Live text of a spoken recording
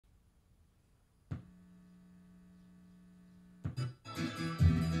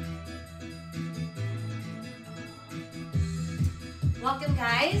Welcome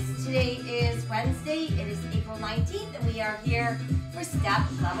guys, today is Wednesday, it is April 19th and we are here for step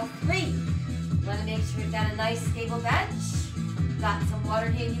level 3. We want to make sure we've got a nice stable bench, got some water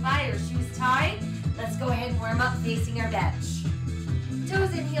handy by, our shoes tied. Let's go ahead and warm up facing our bench.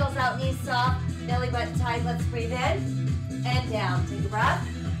 Toes and heels out, knees soft, belly button tight, let's breathe in and down. Take a breath,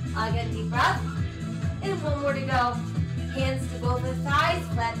 again deep breath, and one more to go. Hands to both the thighs,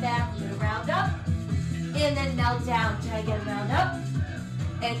 flat back, we're going to round up, and then melt down. Try again, round up,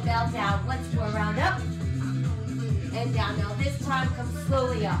 and melt down. Once more, round up, and down. Now this time, come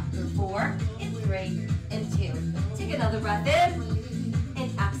slowly up for 4, and 3, and 2. Take another breath in,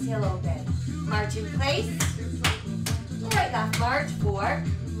 and exhale, open. March in place. Right, left march, 4,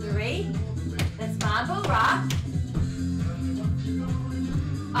 3. Let's mambo rock.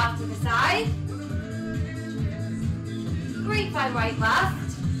 Off to the side. Grapevine right, left.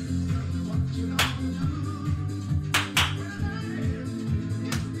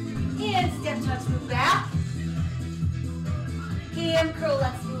 And step, touch, move back. Hand curl,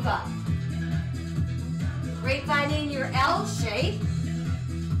 let's move up. Grapevine in your L shape.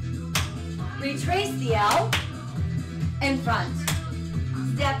 Retrace the L. And front.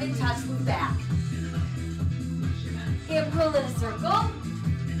 Step and touch, move back. Hand curl in a circle.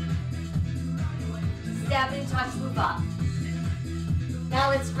 Step and touch, move up. Now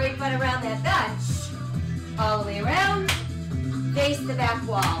let's grapevine around that bench. All the way around. Face the back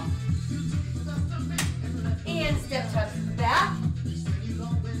wall. And step, touch, move back.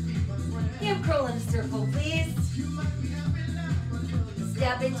 Hand curl in a circle, please.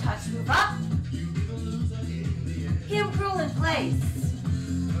 Step and touch, move up. Hand curl in place.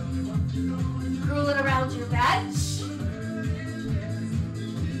 Curl it around your bench.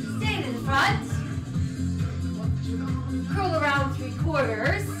 Stay to the front. Curl around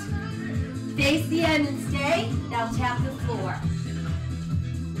 3/4. Face the end and stay. Now tap the floor.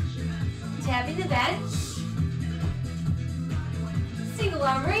 Tapping the bench. Single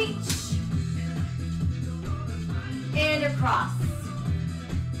arm reach. And across.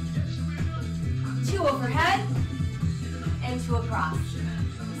 2 overhead. And 2 across.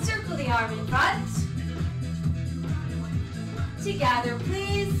 Circle the arm in front. Together,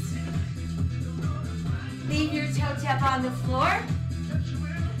 please. Leave your toe tap on the floor.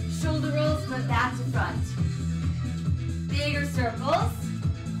 Shoulder rolls, but back to front. Bigger circles.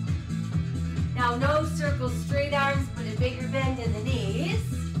 Now no circles, straight arms, but a bigger bend in the knees.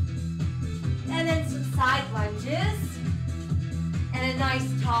 And then some side lunges. And a nice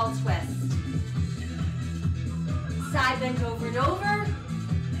tall twist. Side bend over and over.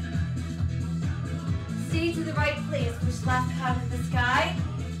 Stay to the right, please. Push left palm to the sky.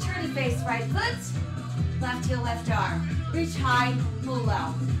 Turn to face right foot. Left heel, left arm. Reach high, pull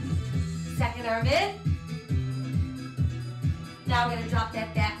low. Second arm in. Now we're going to drop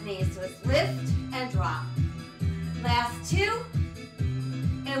that back knee. So it's lift and drop. Last 2.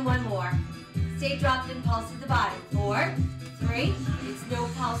 And 1 more. Stay dropped and pulse at the bottom. 4, 3. It's no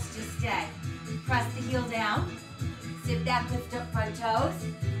pulse, just stay. Press the heel down. Sit back, lift up front toes.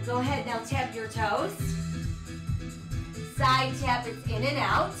 Go ahead, now tap your toes. Side tap, it's in and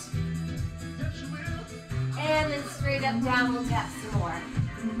out. And then straight up, down, we'll tap some more.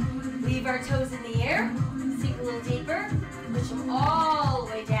 Leave our toes in the air. Sink a little deeper. Push them all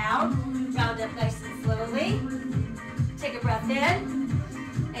the way down. Round up nice and slowly. Take a breath in.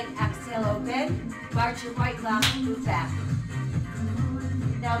 And exhale, open. March your right, left, move back.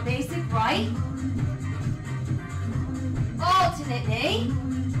 Now basic right. Alternate knee.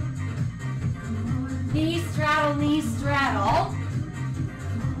 Knee straddle, knee straddle.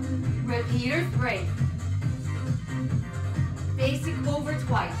 Repeater 3. Basic over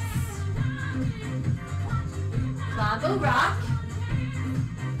twice. Mambo rock.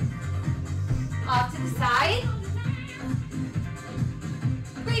 Off to the side.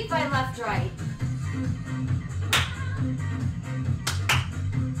 Grapevine left, right.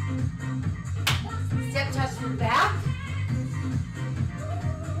 Step, touch, move back.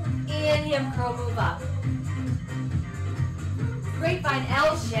 And hand curl, move up. Grapevine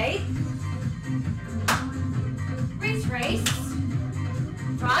L shape. Retrace.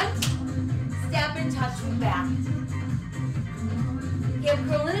 Front. Step and touch, move back. Hand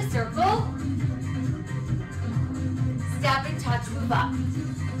curl in a circle. Step and touch, move up.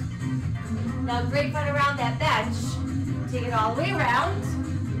 Now grapevine around that bench. Take it all the way around.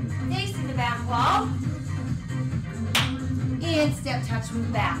 Facing the back wall. And step, touch,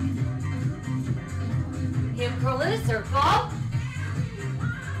 move back. Hand curl in a circle.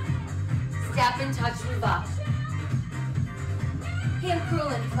 Step and touch, move up. Hand curl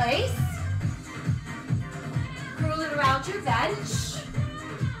in place. Curl it around your bench.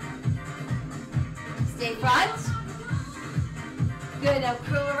 stay front. Good, now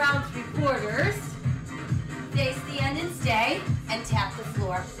curl around 3/4. Face the end and stay, and tap the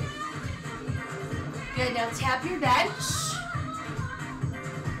floor. Good, now tap your bench.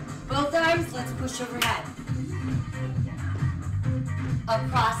 Both arms, let's push overhead.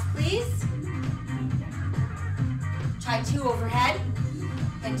 Across, please. Try 2 overhead,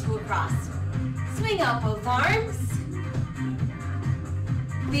 and 2 across. Swing out both arms.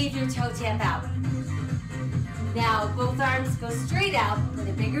 Leave your toe tap out. Now both arms go straight out with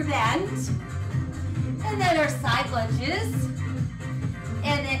a bigger bend. And then our side lunges.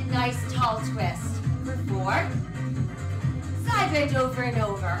 And that nice tall twist for 4. Side bend over and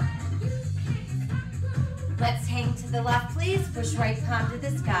over. Let's hang to the left, please. Push right palm to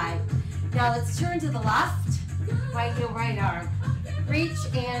the sky. Now let's turn to the left. Right heel, right arm. Reach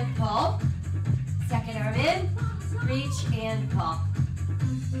and pull. Second arm in. Reach and pull.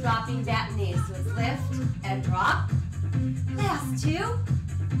 Dropping that knee. So it's lift and drop. Last 2.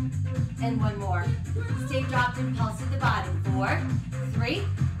 And 1 more. Stay dropped and pulse at the bottom. 4, 3,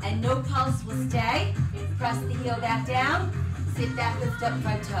 and no pulse will stay. Press the heel back down. Sit back, lift up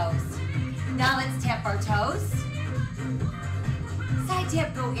front toes. Now let's tap our toes. Side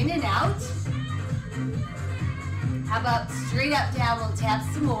tap, go in and out. How about straight up, down, we'll tap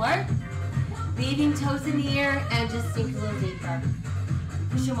some more. Leaving toes in the air and just sink a little deeper.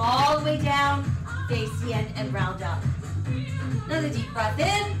 Push them all the way down, face the end and round up. Another deep breath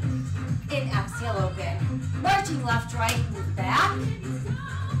in, and exhale, open. Marching left, right, move back.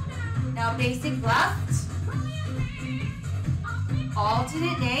 Now basic left.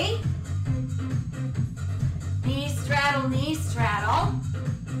 Alternate knee. Knee straddle, knee straddle.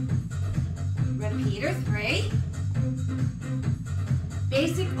 Repeater 3.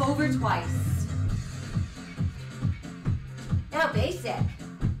 Basic over twice. Now basic.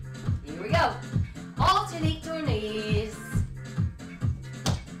 Here we go. Alternate to knees.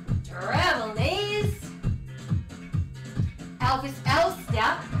 Travel knees. Elvis L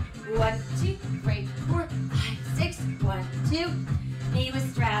step. 1, 2, 3, 4, 5, 6. 1, 2. Knee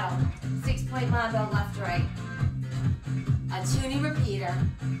with straddle. 6-point Mondo left, right. A 2-knee repeater.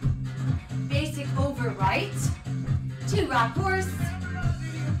 Basic over right. 2 rock horse.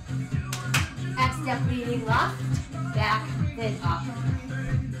 X step leading left. Back, then up.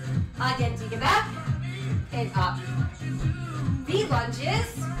 Again, take it back. And up. V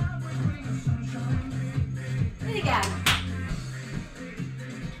lunges. And again.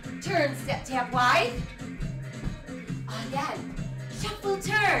 Turn, step, tap wide. Again. Shuffle,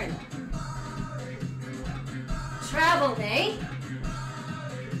 turn. Travel knee.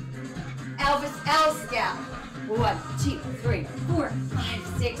 Elvis L step. 1, 2, 3, 4,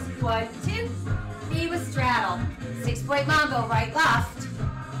 5, 6. 1, 2. Knee with straddle. 6-point mambo, right, left.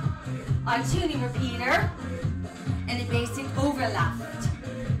 On 2-knee repeater. And a basic over left.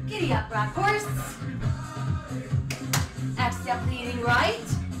 Giddy up, rock horse. X step leading right.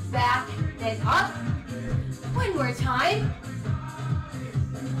 Back, then up. One more time.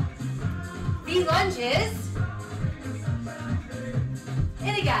 V lunges.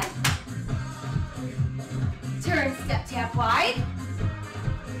 And again. Turn, step, tap wide.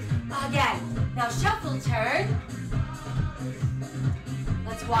 Again. Now shuffle, turn.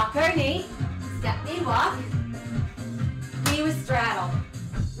 Let's walk our knee. Step, knee, walk. Knee with straddle.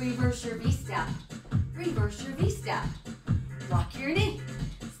 Reverse your V-step. Reverse your V-step. Walk your knee.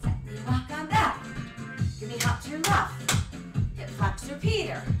 Step, knee, walk on back. Give me hop to your left. Hip flex,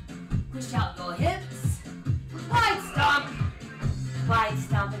 repeater. Push out, go hips. Wide stomp. Wide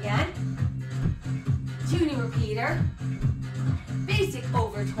stomp again. 2-knee repeater. Basic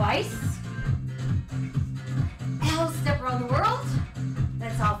over twice. L step around the world.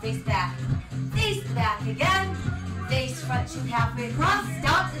 Let's all face back. Face back again. Face front, shift halfway across.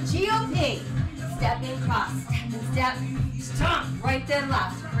 Stop the GOP. Step in, cross. Step and step. Stomp. Right then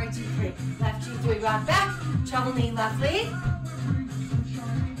left. Right 2, 3. Left 2, 3. Rock back. Treble knee, left lead.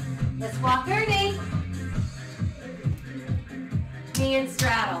 Let's walk our knee. Knee and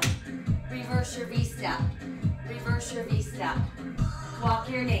straddle. Reverse your V-step. Reverse your V-step. Walk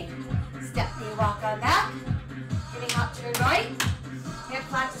your knee. Step knee, walk on back. Give me hop, turn right. Hip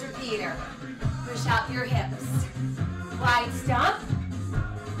flex, repeater. Push out your hips. Wide stomp.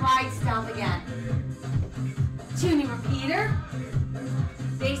 Wide stomp again. 2-knee repeater.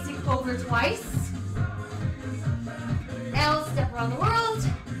 Basic over twice. L step around the world.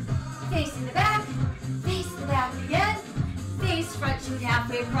 Facing the back. Face the back again. Face front, shoot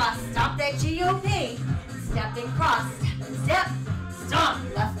halfway across. Stop that GOP. Step and cross. Step and step.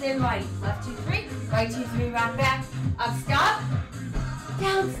 Stomp. Left and right. Left 2, 3. Right 2, 3. Rock back. Up, stop.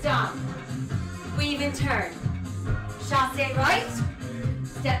 Down, stomp. weave and turn. Chassé right,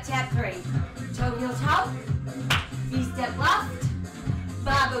 step tap 3. Toe heel toe, V-step left,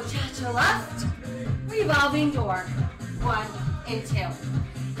 Babo cha-cha left, revolving door. 1 and 2.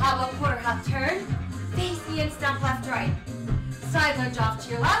 How about quarter hop turn, face the in, stomp left, right. Side lunge off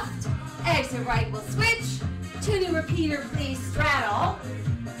to your left, exit right, we'll switch. 2 new repeater, please, straddle.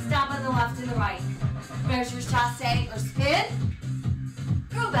 Stop on the left and the right. There's your chassé or spin.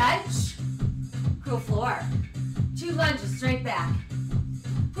 Curl bench, curl floor. 2 lunges, straight back.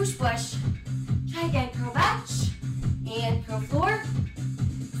 Push push. Try again, curl bench. And curl floor.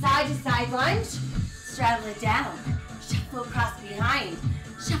 Side to side lunge. Straddle it down. Shuffle across behind.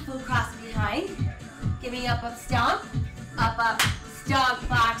 Shuffle across behind. Give me up, up, stomp. Up, up, stomp,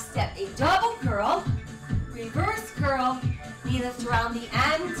 box, step. A double curl. Reverse curl. Knee lift around the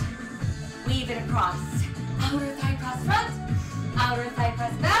end. Weave it across. Outer thigh cross front. Outer thigh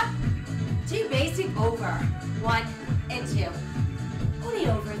cross back. 2 basic over. 1 and 2. Pony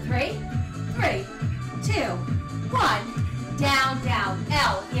over 3. 3, 2, 1. Down, down.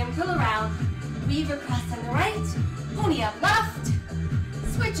 L. Hand curl around. Weave across on the right. Pony up left.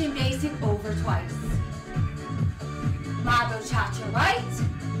 Switch in basic over twice. Mago cha-cha right.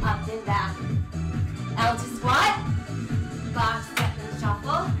 Up and back. L to squat. Box, step and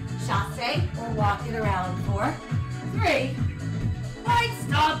shuffle. Chassé or walk it around. 4, 3. Right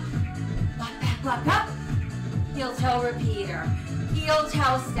stomp. Walk up. Heel toe repeater. Heel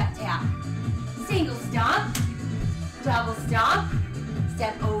toe step tap. Single stomp. Double stomp.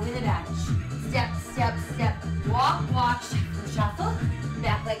 Step over the bench. Step, step, step. Walk, walk, shuffle, shuffle.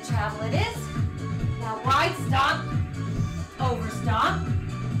 Back leg travel it is. Now wide stomp. Over stomp.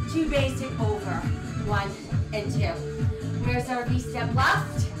 2 basic over. 1 and 2. Where's our V-step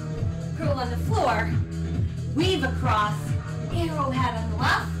left? Curl on the floor. Weave across. Arrowhead on the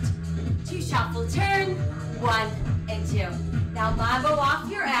left. 2 shuffle turn. 1 and 2. Now mambo off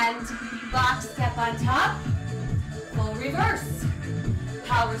your end. Box step on top. Full reverse.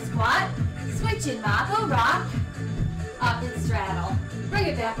 Power squat. Switch in mambo rock. Up and straddle. Bring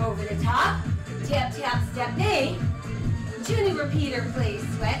it back over the top. Tap, tap, step knee. 2 new repeater, please.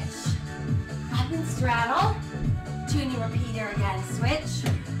 Switch. Up and straddle. 2 new repeater again.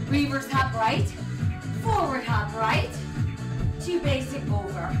 Switch. Reverse hop right. Forward hop right. 2 basic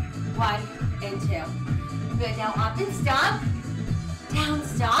over. 1 and 2. Good. Now up and stomp. Down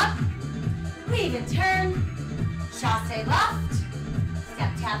stomp. Weave and turn. Chassé left.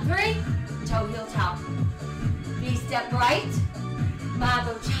 Step tap 3. Toe heel toe. V-step right.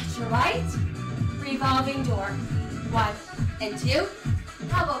 Mambo cha-cha right. Revolving door. 1 and 2.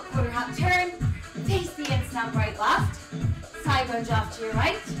 How about quarter hop turn? Face the in, stomp right, left. Side lunge off to your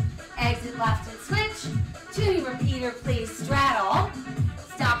right. Exit left and switch. 2 new repeater, please. Straddle.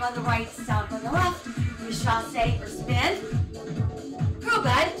 Stomp on the right, stomp on the left. We chassé or spin. Curl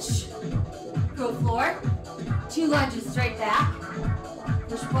bench. Curl floor. 2 lunges straight back.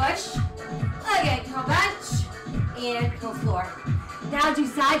 Push, push. Again, curl bench. And curl floor. Now do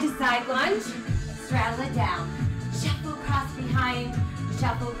side to side lunge. Straddle it down. Shuffle across behind.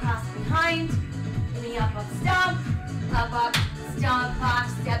 Shuffle across behind. Give me up, up, stomp. Up, stomp,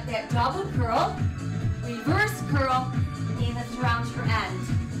 box, step, that double curl. Reverse curl. Knee lift around your end.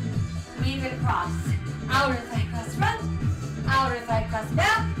 Weave it across. Outer thigh cross front. Outer thigh cross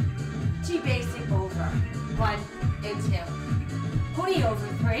back. 2 basic over. 1 and 2. Pony over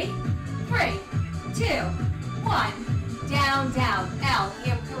 3. 3, 2, 1. Down, down. L.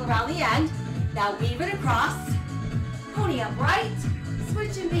 Hand curl around the end. Now weave it across. Pony up right.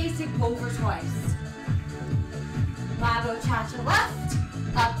 Switch in basic over twice. Mambo cha-cha left.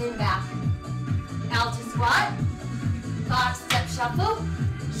 Up and back. L to squat. Box step shuffle.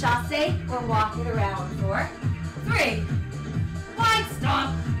 Chassé or walk it around. 4, 3. Wide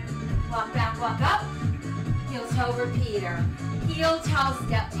stomp. Walk back, walk up. Heel toe repeater. Heel toe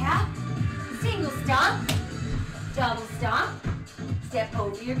step tap. Single stomp. Double stomp. Step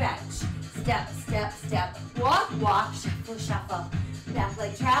over your bench. Step, step, step. Walk, walk, shuffle, shuffle. Back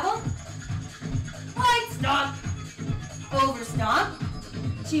leg travel. Wide stomp. Over stomp.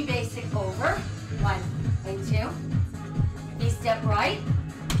 2 basic over. 1 and 2. V-step right.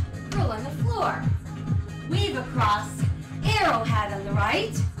 Curl on the floor. Weave across. Arrowhead on the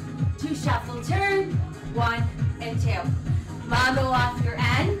right. 2 shuffle turn. 1 and 2. Mambo off your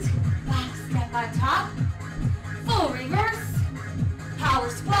end. Box step on top. Full reverse. Power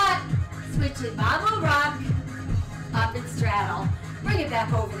squat. Switch it, mambo rock. Up and straddle. Bring it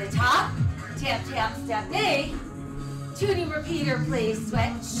back over the top. Tap, tap, step knee. 2 new repeater, please.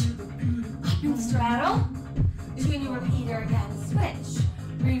 Switch. Up and straddle. 2 new repeater again. Switch.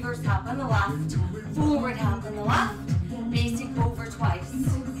 reverse hop on the left, forward hop on the left, basic over twice.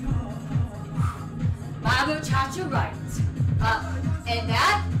 Mambo cha-cha right, up and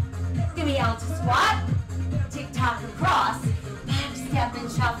back, give me out to squat, tick-tock across, back step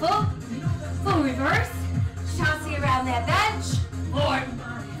and shuffle, full reverse, chassis around that bench, 4,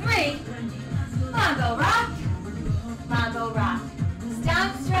 3, mambo rock,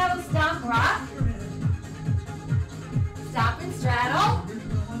 stomp, straddle, stomp, rock, stop and straddle,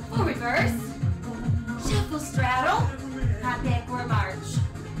 full reverse, shuffle, straddle, hop backward march,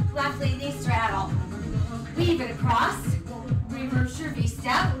 left lead knee straddle, weave it across, reverse your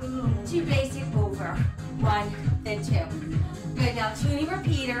V-step, 2 basic over, 1, then 2. Good, now 2 knee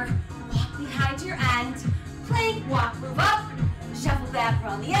repeater, walk behind your end, plank, walk, move up, shuffle back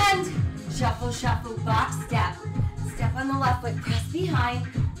around the end, shuffle, shuffle, box, step. Step on the left foot, press behind,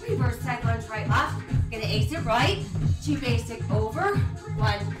 reverse side lunge right, left, gonna exit right, 2 basic over,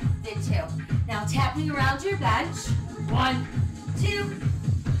 1, then 2. Now tapping around your bench, 1, 2,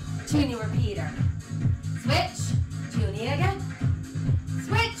 2 knee repeater. Switch, 2 knee again,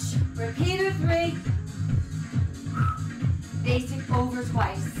 switch, repeater 3, basic over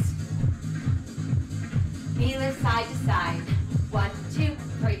twice. Knee lift side to side, 1, 2,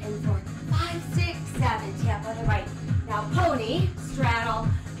 3, and 4, 5, 6, 7, tap on the right. Now pony, straddle,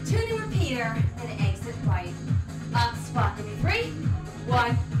 2 knee repeater, and exit right. Up, squat, give me 3,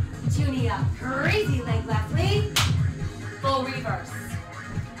 1, 2 knee up, crazy leg left lead, full reverse.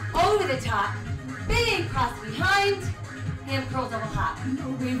 Over the top, big cross behind, hand curl double hop.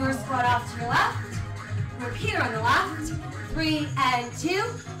 Reverse squat off to your left, repeater on the left, 3 and 2,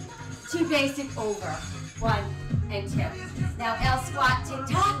 2 basic over, 1 and 2. Now L squat, tick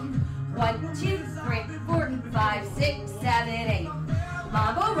tock, 1, 2, 3, 4, 5, 6, 7, 8.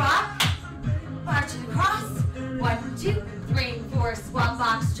 Mambo rock, march it across, 1, 2, 3, 4, squat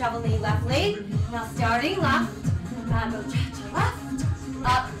box, treble knee, left lead. Now starting left, mambo cha-cha left,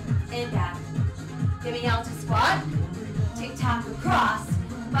 up and back. Giving out to squat, tick tock across,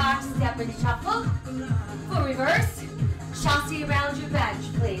 box, step and shuffle, full reverse, chassis around your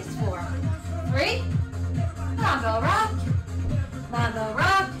bench, please, 4, 3, mambo rock,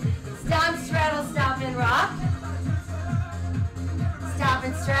 stomp, straddle, stop and rock, stop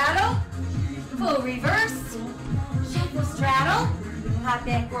and straddle, full reverse, shuffle, straddle, hop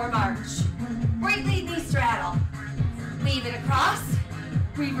backward march, right lead knee straddle, weave it across,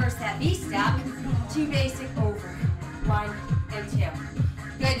 reverse that V-step, 2 basic over, 1 and 2.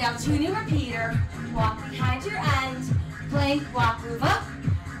 Good, now 2 knee repeater, walk behind your end, plank, walk, move up,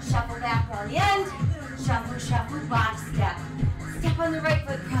 shuffle back on the end, shuffle, shuffle, box, step. Step on the right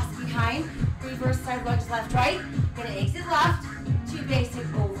foot, cross behind, reverse side lunge, left, right, gonna exit left, 2 basic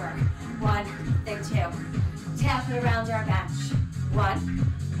over, 1, then 2. Tap it around our bench,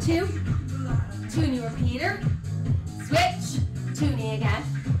 1, 2, 2 knee repeater, switch, 2 knee again,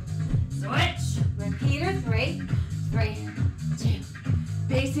 switch, repeater, 3, 3, 2.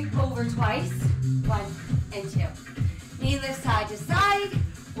 Basic over twice, 1 and 2. Knee lift side to side,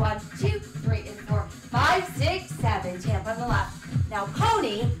 1, 2, 3, and 4, 5, 6, 7. Tap on the left. Now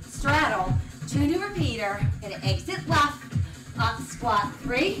pony, straddle, 2 knee repeater, gonna exit left, up, squat,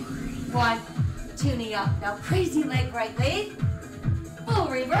 3, 1, 2 knee up. Now crazy leg right leg, full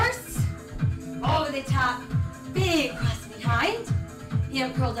reverse, over the top, big cross behind,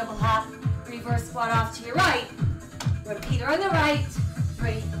 hand curl double hop, reverse squat off to your right, repeater on the right,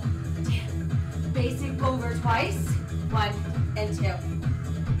 3, 2, basic over twice, 1 and 2.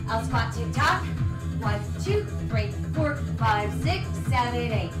 L squat, tick tock, 1, 2, 3, 4, 5, 6,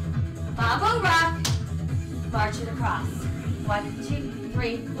 7, 8. Mambo rock, march it across, 1, 2,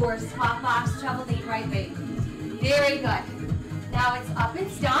 3, 4, squat box, treble knee, right leg. Very good. Now it's up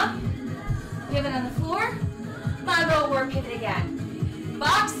and stomp, pivot on the floor, mambo or pivot again.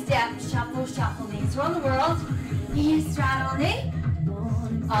 Box step, shuffle, shuffle, knees around the world, knee straddle knee,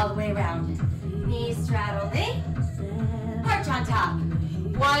 all the way around. Knee straddle knee, arch on top.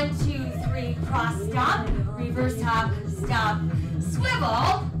 1, 2, 3, cross stomp, reverse hop, stomp,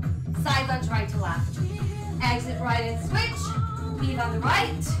 swivel, side lunge right to left. Exit right and switch, weave on the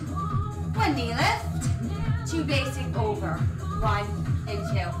right, 1 knee lift, 2 basic over, 1 and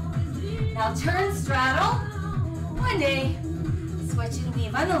 2. Now turn, straddle, 1 knee, switch and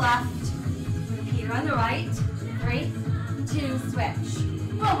weave on the left, repeater on the right, 3, 2, switch.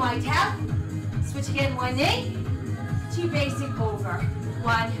 1 wide tap, switch again, 1 knee, 2 basic over,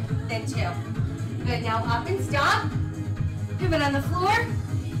 1, then 2. Good, now up and stomp, pivot on the floor,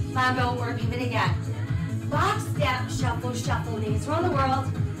 mambo or pivot again. Box step, shuffle, shuffle, knees around the world,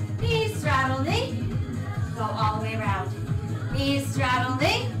 knee, straddle, knee, go all the way around. Knees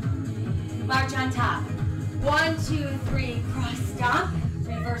straddling. March on top. 1, 2, 3, cross stomp,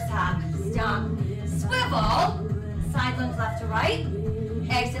 reverse hop, stomp, swivel, side lunge left to right,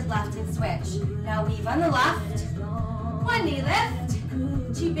 exit left and switch. Now weave on the left, 1 knee lift,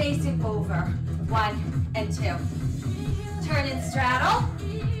 2 basic over, 1 and 2. Turn and straddle,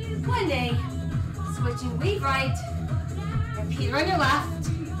 1 knee, switch and weave right, repeat on your left,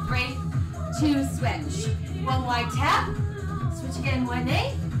 3, 2, switch. 1 wide tap, switch again, 1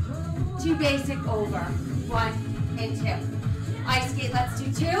 knee, 2 basic over, 1 and 2. Ice skate, let's do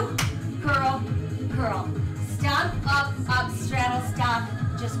 2. Curl, curl. Stomp, up, up, straddle, stomp.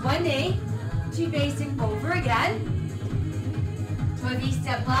 Just 1 knee. 2 basic over again. To a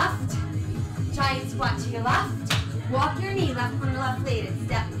V-step left. Giant squat to your left. Walk your knee, left corner, left leaded.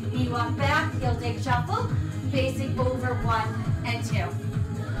 Step, knee walk back, heel dig shuffle. Basic over, 1 and 2.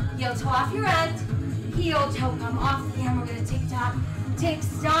 Heel toe off your end. Heel toe come off the hand. We're going to take top, take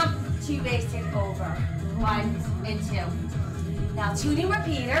stomp. 2 basic over, 1 and 2. Now 2 knee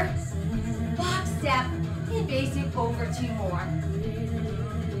repeater, box step, and basic over 2 more.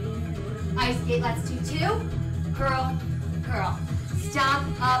 Ice skate, let's do 2. Curl, curl.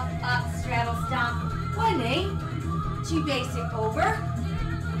 Stomp, up, up, straddle, stomp. 1 knee, 2 basic over.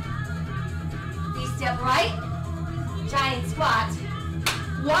 V-step right, giant squat.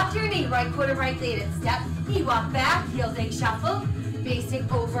 Walk your knee, right quarter, right leaded. Step, knee walk back, heel dig shuffle.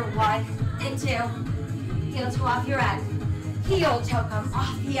 Basic over, 1 and 2. Heel toe off your end. Heel toe come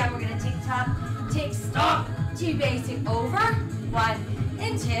off the end. We're going to take top, take stomp. 2 basic over, 1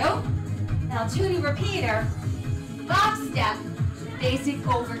 and 2. Now 2 knee repeater. Box step. Basic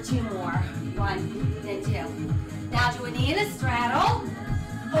over 2 more. 1 and 2. Now do a knee and a straddle.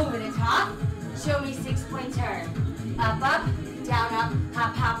 Over the top. Show me 6-point turn. Up, up, down, up,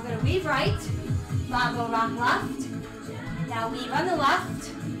 hop, hop. We're going to weave right. Mambo rock left. Now weave on the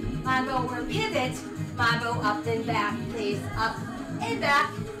left, Mambo or pivot, Mambo up and back, please, up and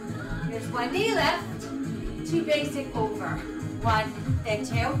back. Here's 1 knee lift, 2 basic over, 1 and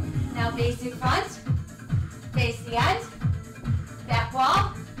 2. Now basic front, face the end, back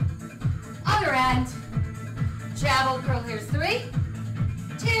wall, other end, travel curl, here's 3,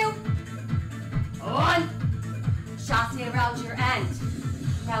 2, 1. Chasse around your end.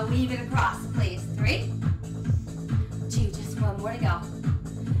 Now weave it across, please, 3, 2, just 1 more to go.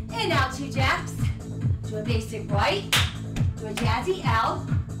 And now 2 jacks. Do a basic right. Do a jazzy L.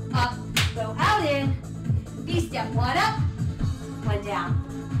 Up, go out in. V-step, 1 up, 1 down.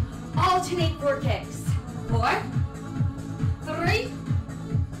 Alternate 4 kicks. 4, 3,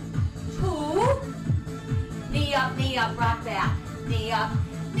 2. Knee up, rock back. Knee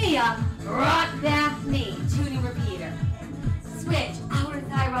up, rock back, knee. 2 knee repeater. Switch, outer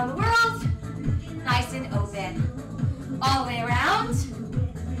thigh around the world. Nice and open. All the way around.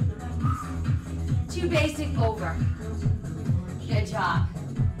 2 basic over. Good job.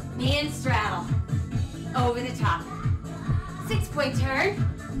 Knee and straddle. Over the top. 6-point turn.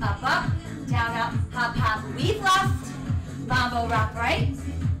 Up, up, down, up, hop, hop. Weave left. Mambo rock right.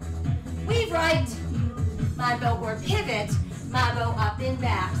 Weave right. Mambo or pivot. Mambo up and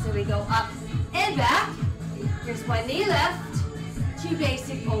back. So we go up and back. Here's 1 knee lift. 2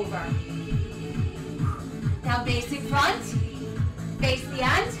 basic over. Now basic front, face the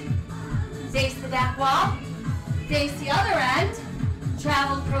end, face the back wall, face the other end,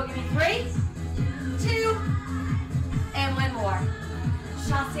 travel curl, give me 3, 2, and 1 more.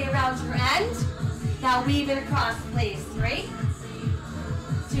 Chasse around your end. Now weave it across, please. 3,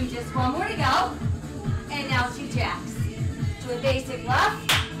 2, just 1 more to go. And now 2 jacks. Do a basic left,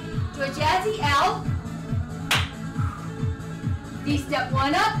 do a jazzy L. V-step,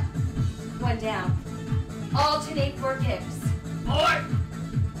 1 up, 1 down. Alternate 4 kicks. 4,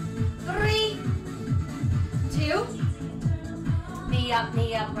 3, 2. Knee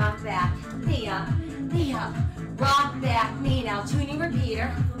up, rock back. Knee up, rock back, knee. Now 2 knee repeater.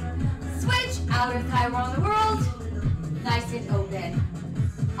 Switch, outer thigh around the world. Nice and open.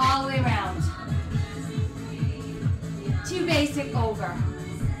 All the way around. 2 basic over.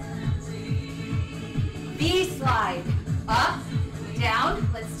 V slide. Up, down.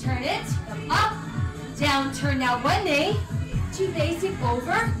 Let's turn it. Come up. Down, turn now 1 knee, 2 basic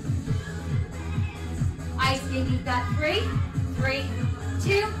over. Ice skate, you've got 3, 3,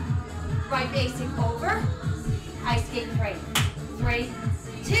 2. Right basic over. Ice skate 3, 3,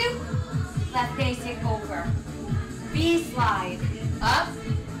 2. Left basic over. V slide. Up,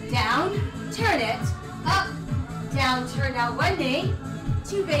 down, turn it. Up, down, turn now 1 knee,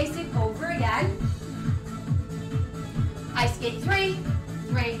 2 basic over again. Ice skate 3,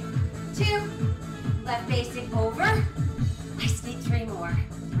 3, 2. Left basic over. Ice 3 more.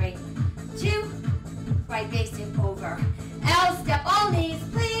 3, 2, right basic over. L, step all knees,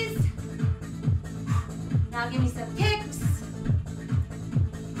 please. Now give me some kicks.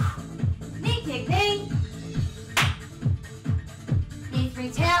 Knee kick, knee. Knee 3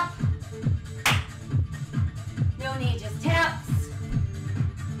 tap. No knee, just taps.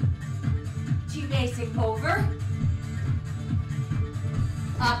 2 basic over.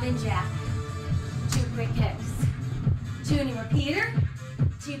 Up and jack. 2 quick kicks. 2 knee repeater.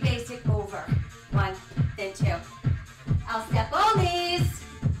 2 basic over. 1, then 2. I'll step all knees.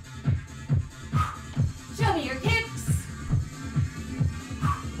 Show me your kicks.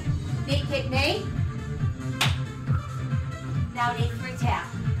 Knee kick, knee. Now knee 3 tap.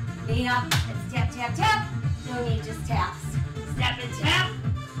 Knee up, it's tap, tap, tap. No knee, just taps. Step and tap.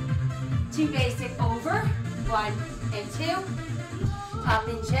 2 basic over. 1 and 2. Up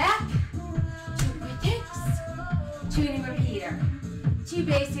and jack. 2 quick kicks. 2 knee repeater. 2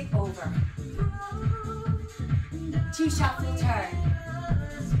 basic over. 2 shuffle turn.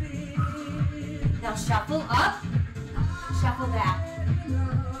 Now shuffle up, shuffle back.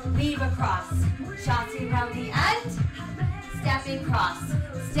 Leave across. Shotzi around the end. Step and cross.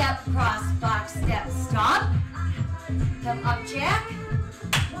 Step, cross, box, step, stop. Come up, jack.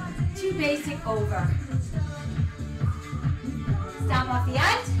 2 basic over. Stomp off the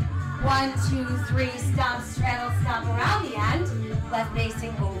end. 1, 2, 3, stomp, straddle, stomp around the end. Left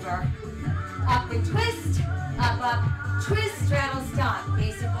basic over. Up and twist. Up, up, twist, straddle, stomp.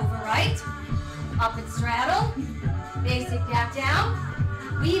 Basic over right. Up and straddle. Basic back down.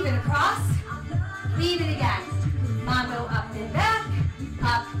 Weave it across. Weave it again. Mambo up and back.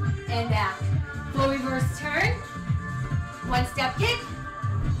 Up and back. Full reverse turn. 1 step kick.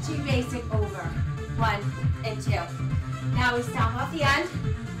 2 basic over. 1 and 2. Now we stomp off the end.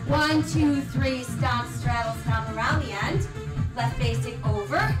 1, 2, 3, stomp, straddle, stomp around the end. Left basic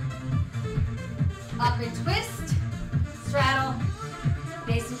over. Up and twist. Straddle.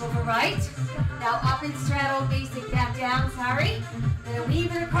 Basic over right. Now up and straddle, basic back down, sorry. Then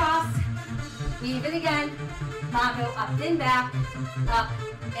weave it across. Weave it again. Mambo up and back. Up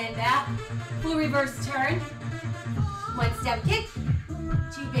and back. Full reverse turn. 1 step kick.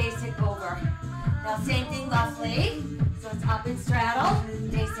 2 basic over. Now same thing left leg. So it's up and straddle,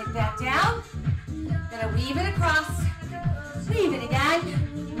 basic back down. Gonna weave it across, weave it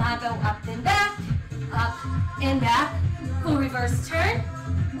again. Mambo up and back, up and back. Full reverse turn.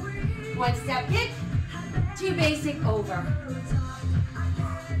 1 step kick, 2 basic over.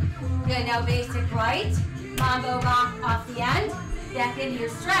 Good, now basic right. Mambo rock off the end. Back into your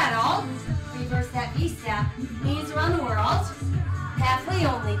straddle. Reverse that V-step. Knees around the world. Halfway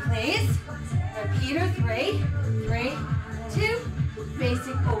only, please. Repeater 3, 3, 2,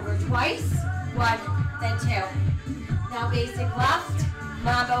 basic over twice, 1, then 2. Now basic left,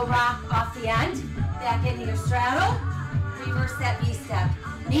 mambo rock off the end, back into your straddle, reverse that V-step.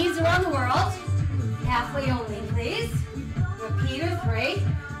 Knees around the world, halfway only, please. Repeater 3,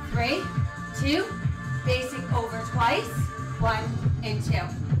 3, 2, basic over twice, 1 and 2.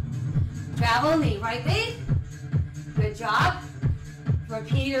 Travel knee, right leg. Good job.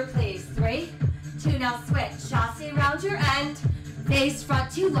 Repeater, please. 3, 2, now switch. Shotzi around your end. Face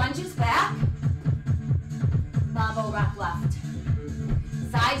front, 2 lunges back. Mambo rock left.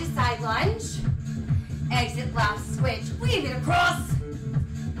 Side to side lunge. Exit left, switch. Weave it across.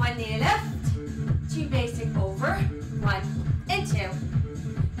 1 knee lift. 2 basic over. 1 and 2.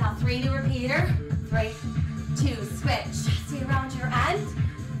 Now 3 to repeater. 3, 2, switch. Shotzi around your end.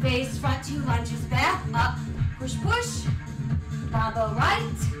 Face front, 2 lunges back. Up, push, push. Mambo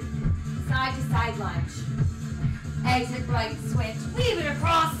right, side to side lunge. Exit right, switch, weave it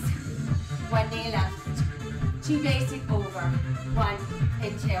across. 1 knee left, 2 basic over, 1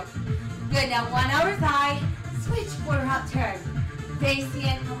 and 2. Good, now 1 outer thigh, switch, quarter hop turn. Face the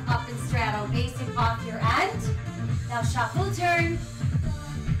end, come up and straddle, basic off your end. Now shuffle turn,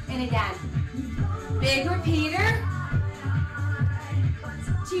 and again. Big repeater,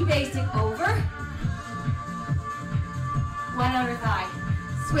 2 basic over. 1 outer thigh.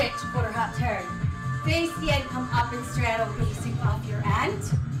 Switch, quarter hop turn. Face the end, come up and straddle, basic off your end.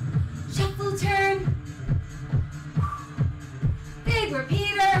 Shuffle turn. Big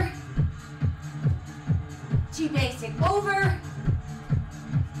repeater. 2 basic over.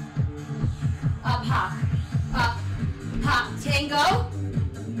 Up, hop, tango.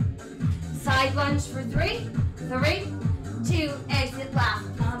 Side lunge for 3, 3, 2, exit left.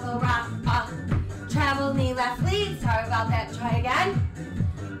 Mambo rock, up. Travel knee left lead. Sorry about that. Try again.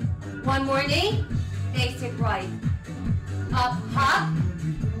 1 more knee. Basic right. Up, hop.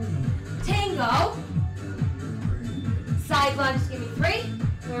 Tango. Side lunge, give me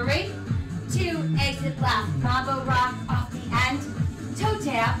 3, 2, exit left. Mambo rock off the end. Toe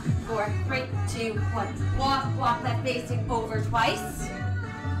tap, 4, 3, 2, 1. Walk that basic over twice.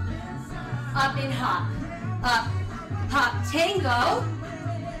 Up and hop. Up, hop, tango.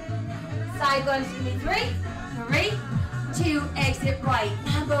 Side lunge, give me 3, 2, exit right.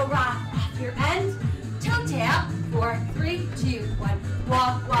 Mambo rock off your end. Toe tap, 4, 3, 2, 1.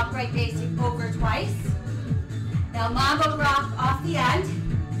 Walk right basic over twice. Now mambo rock off the end.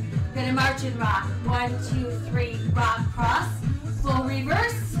 Gonna march and rock. 1, 2, 3, rock, cross. Full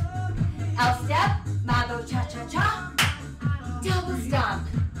reverse. L step, mambo cha-cha-cha. Double stomp.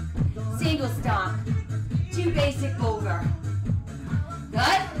 Single stomp. 2 basic over.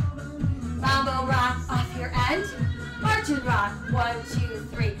 Good. Mambo rock off your end. March and rock. 1, 2,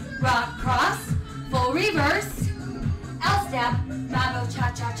 3, rock, cross. Full reverse. L step, mambo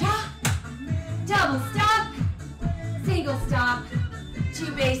cha-cha-cha. Double stomp. Single stomp.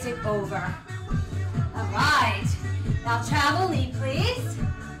 2 basic over. All right. Now travel knee, please.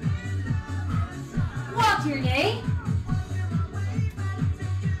 Walk your knee.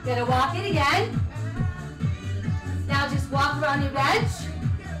 Gonna walk it again. Now just walk around your bench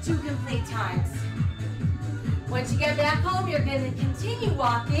 2 complete times. Once you get back home, you're gonna continue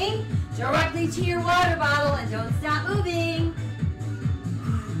walking directly to your water bottle and don't stop moving.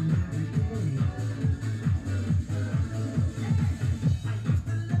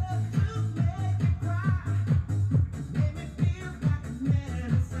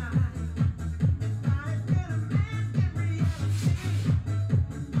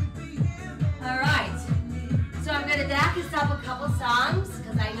 Back us up a couple songs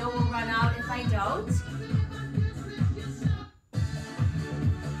because I know we'll run out if I don't.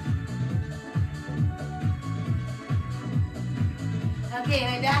 Okay,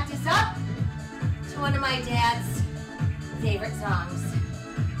 and I backed us up to one of my dad's favorite songs.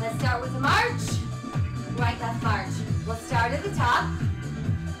 Let's start with the march. Right, left march. We'll start at the top.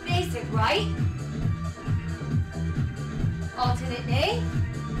 Basic right. Alternate knee.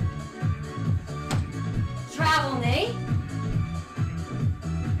 Travel knee.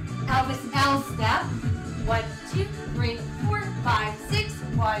 Elvis L step. 1, 2, 3, 4, 5, 6.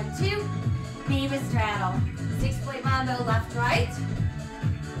 1, 2. Knee with straddle. 6-point mambo left, right.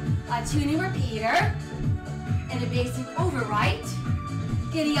 A tuning repeater. And a basic over right.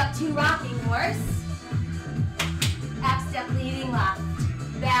 Giddy up to rocking horse. Half step leading left.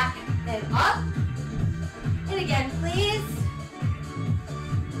 Back, then up. And again, please.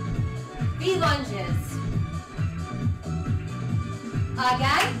 V lunges.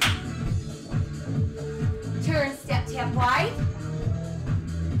 Again. Turn, step, tap wide.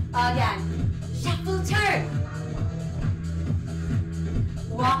 Again. Shuffle, turn.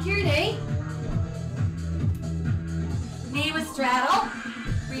 Walk your knee. Knee with straddle.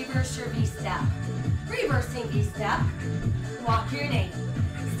 Reverse your V-step. Reversing V-step. Walk your knee.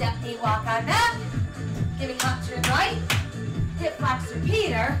 Step knee, walk on back. Giving up, turn right. Hip flex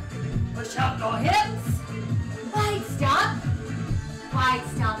repeater. Push up, go hips. Wide stomp. Wide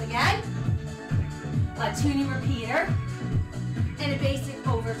stomp again. A tuning repeater. And a basic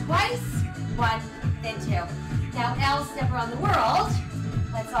over twice. 1, then 2. Now L step around the world.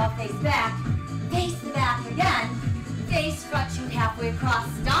 Let's all face back. Face the back again. Face front shoot halfway across.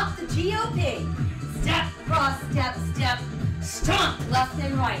 Stomp the GOP. Step, cross, step, step. Stomp. Left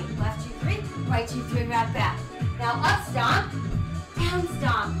and right. Left 2, 3. Right 2, 3. Right back. Now up stomp. Down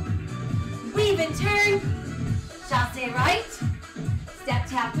stomp. Weave and turn. Chassé right. Step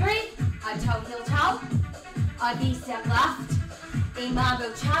tap 3. A toe heel toe. A V step left. A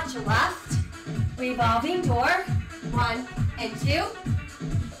mambo cha-cha left. Revolving door. 1 and 2.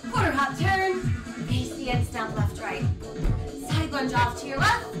 Quarter hop turn. Face the end stomp left right. Side lunge off to your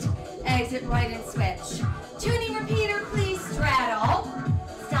left. Exit right and switch. Tuning repeater, please straddle.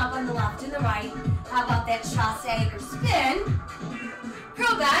 Stomp on the left and the right. How about that chassé or spin?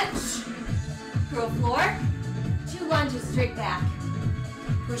 Curl bench. Curl floor. 2 lunges straight back.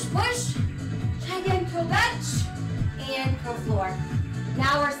 Push, push. Try again, curl bench. And curl floor.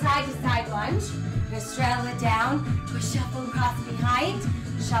 Now we're side to side lunge. We're going to straddle it down to a shuffle cross behind.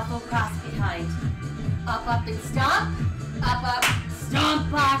 Shuffle cross behind. Up, up, and stomp. Up, up,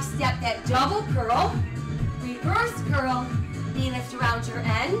 stomp, box, step that double curl. Reverse curl. Knee lift around your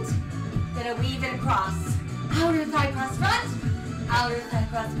end. Gonna weave it across. Outer thigh cross front. Outer thigh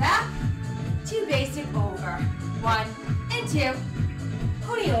cross back. 2 basic over. 1 and 2.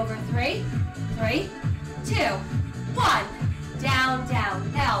 Pony over 3. 3, 2, 1. Down,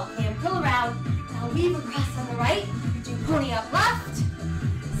 down. L. Hand pull around. Now weave across on the right. Do pony up left.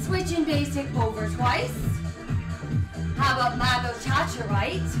 Switch in basic over twice. How about Mambo Cha-Cha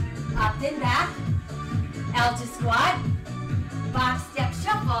right? Up and back. Alto squat. Box step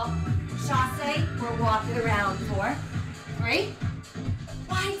shuffle. Chasse, we're walking around. 4, 3.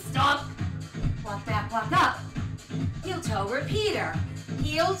 Wide stomp. Walk back, walk up. Heel toe repeater.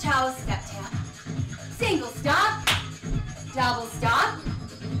 Heel toe step tap. Single stomp. Double stomp.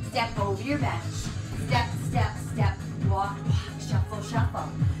 Step over your bench. Step, step, step. Walk, walk, shuffle, shuffle.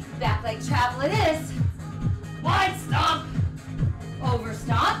 Back leg travel it is. Wide stomp. Over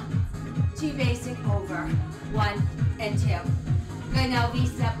stomp. 2 basic over. 1 and 2. Good, now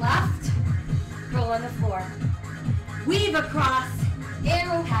V-step left. Roll on the floor. Weave across.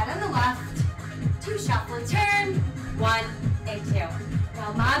 Arrowhead on the left. 2 shuffle and turn. 1 and 2.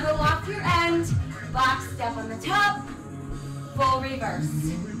 Now Mambo off your end. Box step on the top. Full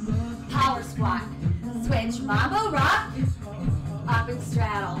reverse. Power squat. Switch. Mambo rock. Up and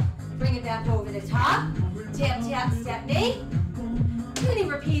straddle. Bring it back over the top. Tap, tap, step knee. Tuning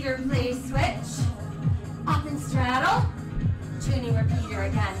repeater, please. Switch. Up and straddle. Tuning repeater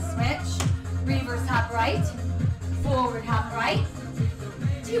again. Switch. Reverse hop right. Forward hop right.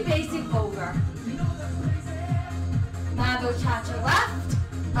 2 basic over. Mambo Cha-Cha left.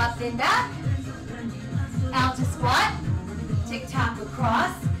 Up and back. Alto squat. Tick-tock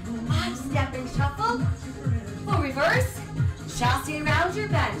across. Box step and shuffle. Full reverse. Chasse around your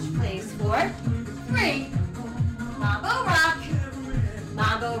bench, please. 4, 3. Mambo rock.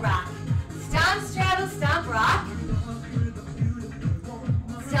 Mambo rock. Stomp, straddle, stomp, rock.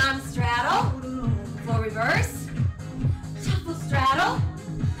 Stomp, straddle. Full reverse. Shuffle, straddle.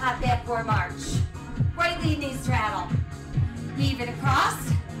 Hop back or march. Right lead knee straddle. Weave it across.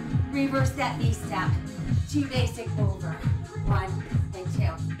 Reverse that V-step. 2 basic over. 1 and 2.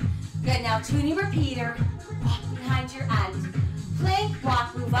 Good, now tuning repeater. Walk behind your end. Plank,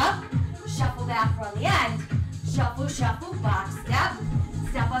 walk, move up. Shuffle back from the end. Shuffle, shuffle, box step.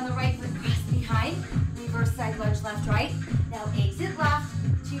 Step on the right foot, cross behind. Reverse side lunge, left, right. Now exit left.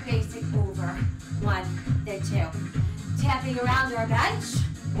 2 basic over. 1, then 2. Tapping around our bench.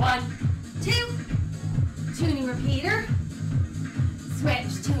 1, 2. Tuning repeater.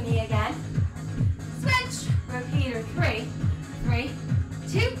 Switch, tuning again. Switch, repeater, 3, 3,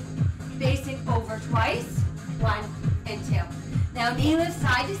 2. Basic over twice. 1 and 2. Now knee lift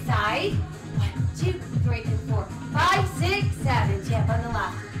side to side. 1, 2, 3, and 4, 5, 6, 7. Tap on the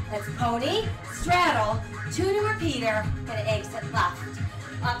left. That's pony, straddle, tuning repeater, gonna exit left.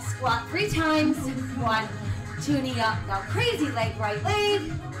 Up squat 3 times. 1, tuning up. Now crazy leg, right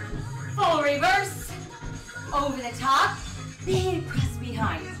leg. Full reverse. Over the top. Big press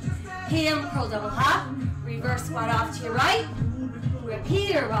behind. Ham curl double hop. Reverse squat off to your right.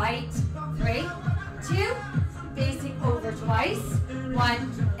 Repeater right. 3, 2. Basic over twice.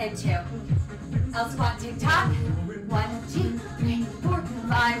 1 and 2. L squat tick tock. 1, 2, 3, 4,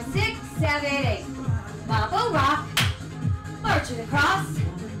 5, 6, 7, 8. Mambo rock. March it across.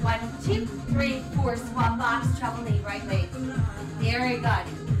 1, 2, 3, 4. Squat box. Treble knee right leg. Very good.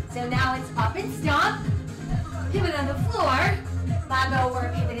 So now it's up and stomp. Pivot on the floor. Mambo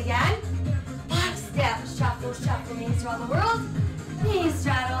or pivot again. Box step. Shuffle, shuffle. Knees around the world. Knee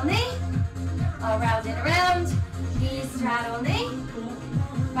straddle knee. Around and around. Knee straddle knee.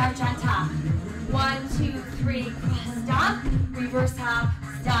 March on top. 1, 2, 3. Cross stomp. Reverse hop.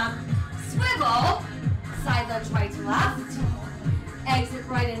 Stomp. Swivel. Side lunge right to left. Exit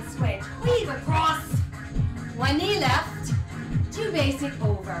right and switch. Weave across. 1 knee left. 2 basic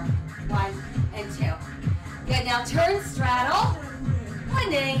over. 1 and 2. Good, now turn, straddle. 1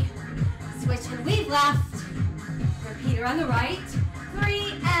 knee. Switch and weave left. Repeater on the right.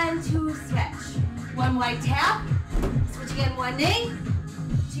 3 and 2, switch. 1 wide tap. Switch again, 1 knee.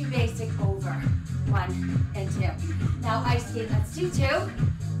 2 basic over. 1 and 2. Now ice skate, let's do 2.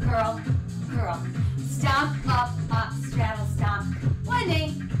 Curl, curl. Stomp, up, up, straddle, stomp. 1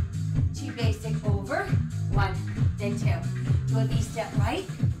 knee. 2 basic over. 1, then 2. Do a V-step right.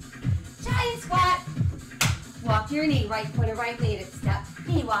 Giant squat. Walk your knee, right foot or right lead. Step,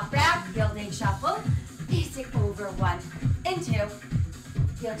 knee, walk back, building shuffle. Basic over. 1 and 2.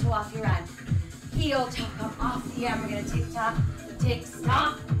 Heel toe off your end. Heel toe come off the end. We're going to tick tock, tick,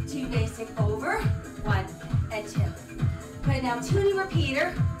 stomp. 2 basic over. 1 and 2. Good, now tuning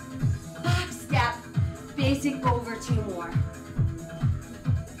repeater. Box step. Basic over. 2 more.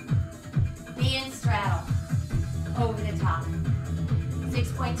 V and straddle. Over the top.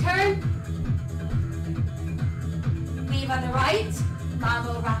 6-point turn. Weave on the right.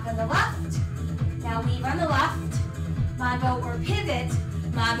 Mambo rock on the left. Now weave on the left. Mambo or pivot.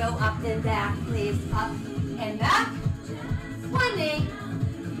 Mambo up and back, please. Up and back. 1 knee.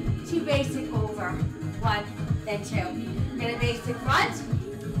 2 basic over. 1, then 2. We're gonna basic front,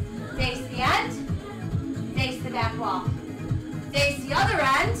 face the end, face the back wall. Face the other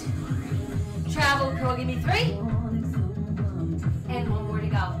end, travel curl, give me 3, and 1 more to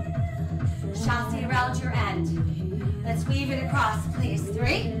go. Chassé around your end. Let's weave it across, please.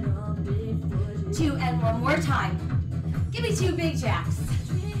 3, 2, and 1 more time. Give me 2 big jacks,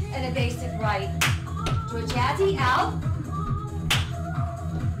 and a basic right. Do a jazzy L.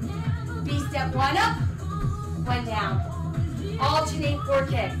 B-step 1 up, 1 down. Alternate 4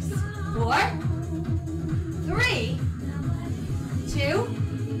 kicks. 4, 3, 2,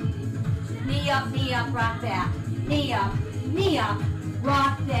 knee up, rock back. Knee up,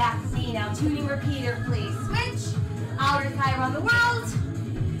 rock back, knee. Now 2 knee repeater, please. Switch, outer thigh around the world.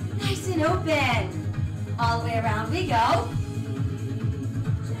 Nice and open. All the way around we go.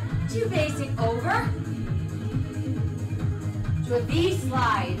 2 basic over. Do a V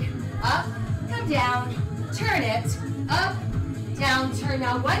slide. Up, come down, turn it, up, down, turn.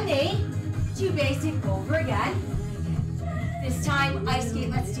 Now 1 knee, 2 basic over again. This time, ice skate,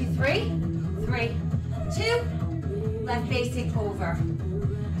 let's do 3, 3, 2, left basic over.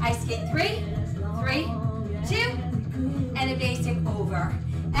 Ice skate 3, 3, 2, and a basic over.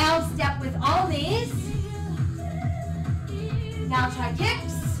 L step with all knees. Now try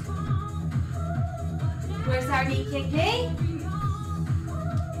kicks. Where's our knee kick knee?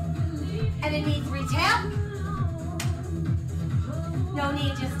 And a knee 3 tap. No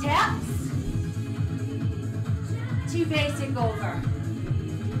knee, just taps. 2 basic over.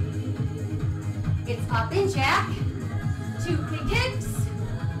 It's up and jack. 2 quick kicks.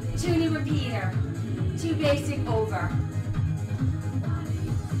 2 knee repeater. 2 basic over.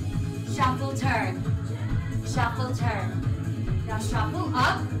 Shuffle turn. Shuffle turn. Now shuffle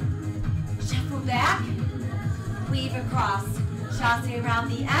up. Shuffle back. Weave across. Chassé around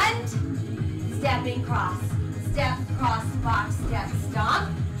the end. Stepping cross. Step, cross, box, step,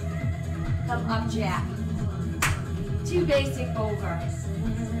 stomp. Come up, jack. 2 basic over.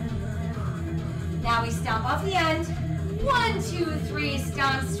 Now we stomp off the end. 1, 2, 3,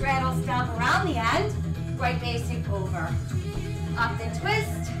 stomp, straddle, stomp around the end. Right basic over. Up then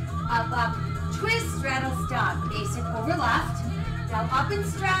twist. Up, twist, straddle, stomp. Basic over left. Now up and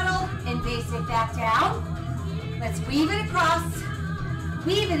straddle and basic back down. Let's weave it across.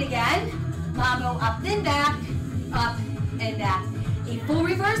 Weave it again. Mambo up then back. Up and back. A full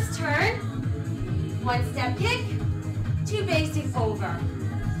reverse turn. 1 step kick. 2 basic over.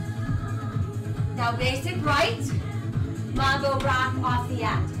 Now basic right. Mambo rock off the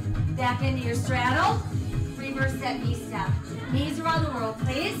end. Back into your straddle. Reverse step, V-step. Knees around the world,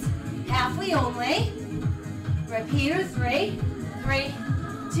 please. Halfway only. Repeater 3, 3,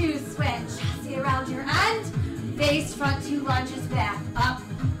 2, switch. See around your end. Face front, 2 lunges back. Up.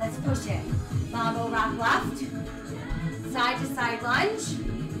 Let's push it. Mambo rock left. Side to side lunge.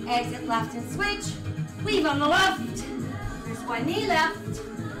 Exit left and switch. Weave on the left. There's 1 knee left.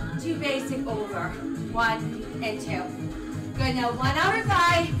 2 basic over. 1 and 2. Good. Now 1 outer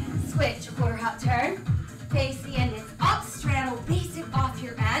thigh. Switch. Quarter hop turn. Face the end. It's up. Straddle. Basic off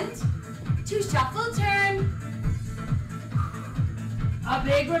your end. 2 shuffle turn. A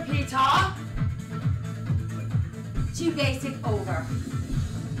big repeater. 2 basic over.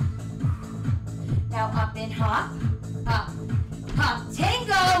 Now up and hop. Up. Hop.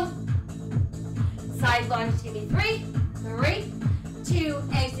 Tango. Side lunge. Give me 3, 3, 2.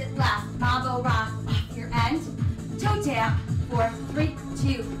 Exit left. Mambo rock off your end. Toe tap. 4, 3,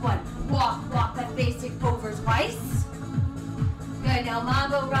 2, 1. Walk. Walk that basic over twice. Good. Now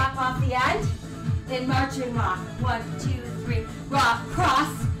mambo rock off the end. Then march and rock. 1, 2, 3. Rock.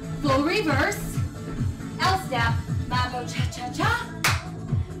 Cross. Full reverse. L step. Mambo cha-cha-cha.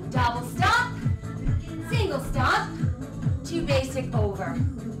 Double stomp. Single stomp. 2 basic over.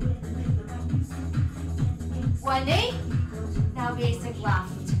 1 knee. Now basic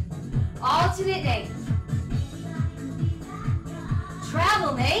left. Alternate knee.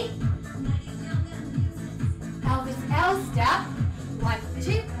 Travel knee. Elvis L step. 1,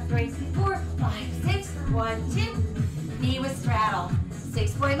 2, 3, 4, 5, 6. 1, 2. Knee with straddle.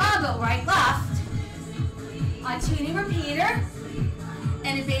 6-point mambo, right, left. On 2 knee repeater.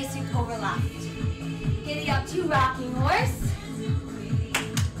 And a basic over left. Getting up to rocking horse.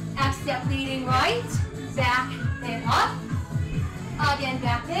 X step leading right. Back, then up. Again,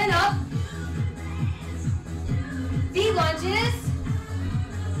 back, then up. V lunges.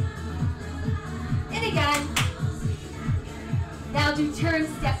 And again. Now do turn,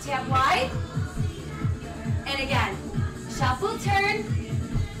 step, tap wide. And again. Shuffle, turn.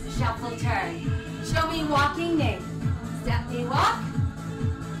 Shuffle, turn. Show me walking knee. Step, knee, walk.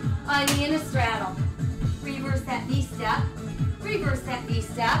 A knee and a straddle. reverse that V-step, reverse that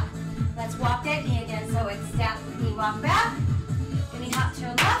V-step. Let's walk that knee again, so it's step, knee, walk back, knee hop to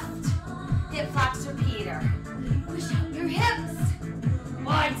your left, hip flex repeater. Push out your hips,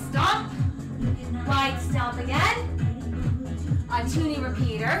 wide stomp again, a two-knee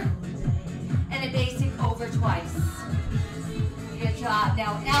repeater, and a basic over twice. Good job.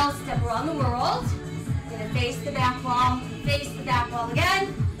 Now L, step around the world. Gonna face the back wall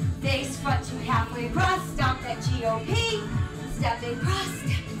again. Face front two halfway across, stomp that GOP. Step in, cross,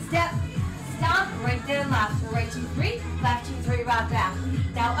 step in, step. Stomp, right there, left. Right, 2, 3, left, 2, 3, rock back.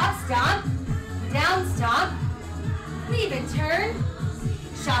 Now up stomp, down stomp, weave and turn,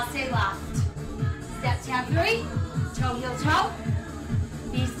 chasse left. Step, tap 3, toe, heel, toe.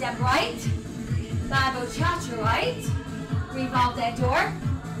 V-step right, Mambo cha-cha right. Revolve that door,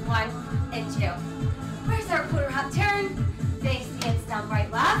 1 and 2. Where's our quarter hop turn? Face and stomp right,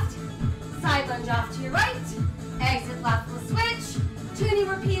 left. Side lunge off to your right. Exit left, we'll switch. Two-knee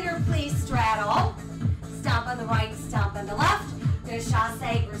repeater, please straddle. Stomp on the right, stomp on the left. Gonna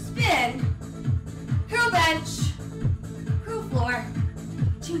chasse or spin. Curl bench, curl floor.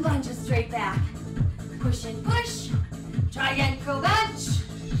 2 lunges straight back. Push and push. Try again, curl bench,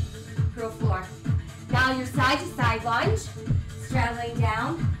 curl floor. Now your side to side lunge. Straddling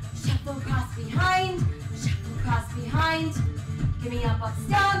down. Shuffle across behind. Shuffle across behind. Give me up,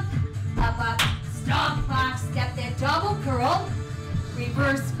 stomp. Up, stomp, back, step that double curl.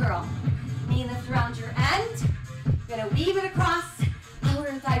 Reverse curl. Knee lift around your end. Gonna weave it across.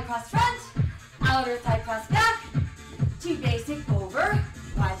 Outer thigh cross front. Outer thigh cross back. 2 basic over.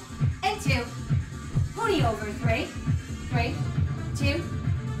 1 and 2. Pony over. 3, 2,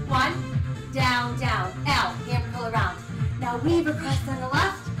 1. Down, down. L, hammer curl around. Now weave across on the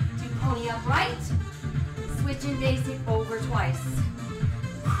left. Do pony up right. Switch in basic over twice.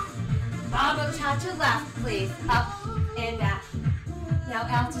 Mambo cha-cha left, please. Up and back. Now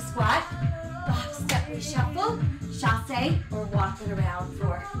out to squat. Box step reshuffle. Chasse or walk it around.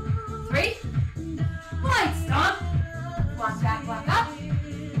 4, 3. Wide stomp. Walk back, walk up.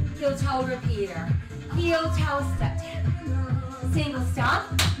 Heel toe repeater. Heel toe step tap. Single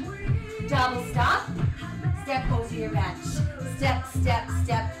stomp. Double stomp. Step over your bench. Step, step,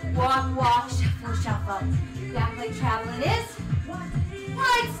 step. Walk, walk, shuffle, shuffle. Back leg travel it is.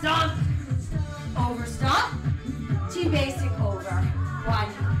 Wide stomp. Over stomp. 2 basic over. 1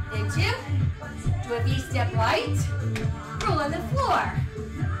 and 2. Do a V-step right. Roll on the floor.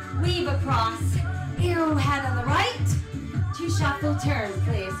 Weave across. Arrowhead on the right. 2 shuffle turn,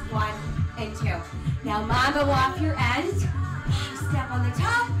 please. 1 and 2. Now mambo off your end. Step on the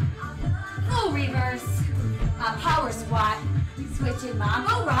top. Full reverse. Power squat. Switch in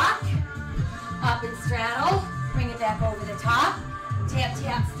mambo rock. Up and straddle. Bring it back over the top. Tap,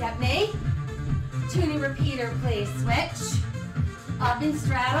 tap, step me. Two-knee repeater, please. Switch. Up and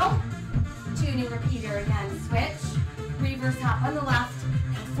straddle. Two-knee repeater again. Switch. Reverse hop on the left.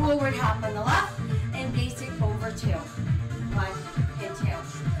 Now forward hop on the left. And basic over 2. 1 and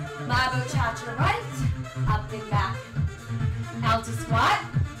 2. Mambo cha-cha right. Up and back. Out to squat.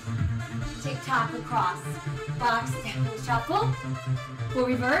 Tick-tock across. Box, step, and shuffle. Full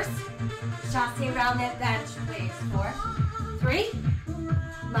reverse. Chasse around that bench, please. 4, 3.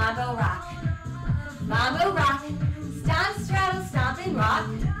 Mambo rock. Mambo rock. Stomp, straddle, stomp, and rock.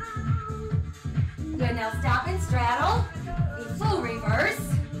 Good, now stop and straddle. A full reverse.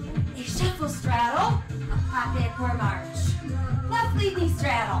 A shuffle straddle. Hop back or march. Left lead knee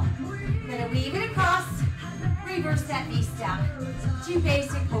straddle. Gonna weave it across. Reverse that V-step. 2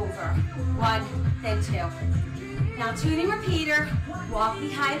 basic over. 1, then 2. Now 2-knee repeater. Walk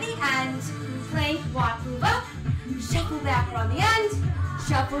behind the end. Plank, walk, move up. Shuffle back around the end.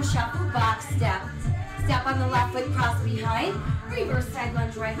 Shuffle, shuffle, box, step. Step on the left foot, cross behind. Reverse side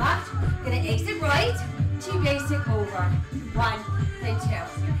lunge, right, left. Gonna exit right. 2 basic over. 1, then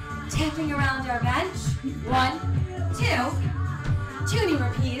 2. Tapping around our bench. 1, 2. 2-knee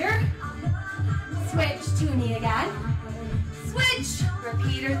repeater. Switch, 2-knee again. Switch,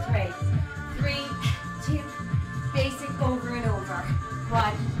 repeater 3. 3, 2. Basic over and over.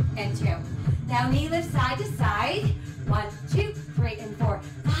 1 and 2. Now knee lift side to side. 1, 2, 3, and 4,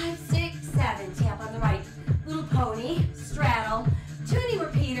 5, 6, 7. Tap on the right. Little pony, straddle. 2-knee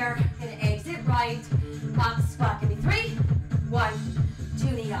repeater. Gonna exit right. Box squat. Give me 3, 1,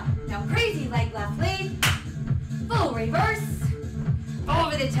 2-knee up. Now crazy leg left lead. Full reverse.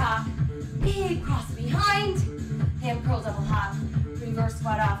 Over the top. Big cross behind. Hand curl double hop. Reverse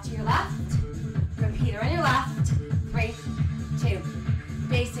squat off to your left. Repeater on your left. 3, 2.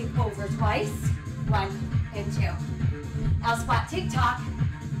 Basic over twice. 1 and 2. Now squat tick tock.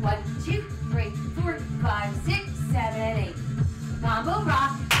 1, 2, 3, 4, 5, 6, 7, 8. Mambo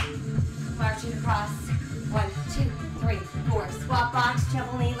rock. Marching across. 1, 2, 3, 4. Squat box,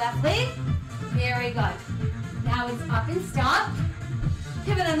 treble knee, left leg. Very good. Now it's up and stomp.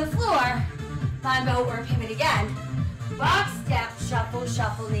 Pivot on the floor. Mambo or pivot again. Box step, shuffle,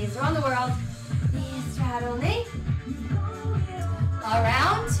 shuffle. Knees around the world. Knee, straddle, knee.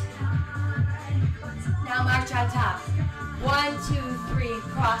 Around. Now march on top. 1, 2, 3,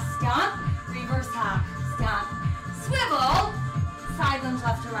 cross stomp. Reverse hop, stomp. Swivel. Side lunge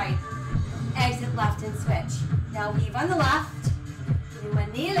left to right. Exit left and switch. Now weave on the left. And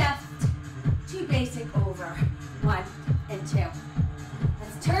one knee left. 2 basic over. 1 and 2.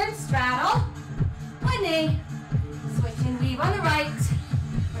 Let's turn, straddle. 1 knee. Switch and weave on the right.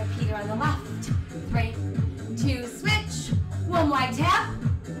 Repeater on the left. 3, 2, switch. 1 wide tap.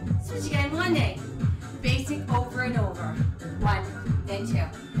 Switch again, 1 knee. Basic over and over. 1 and 2.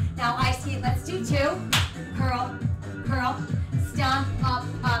 Now ice skate, let's do 2. Curl, curl, stomp, up,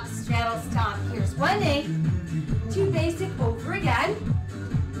 up, straddle, stomp. Here's 1 knee. 2 basic over again.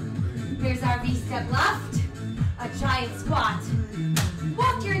 Here's our V-step left. A giant squat.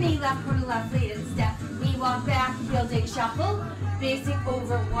 Walk your knee left, quarter left, lead and step. Knee walk back, heel dig shuffle. Basic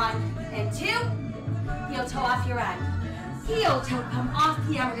over 1 and 2. Heel toe off your end. Heel toe come off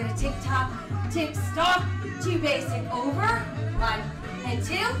the end. We're gonna tick tock, tick stop. 2 basic over. 1 and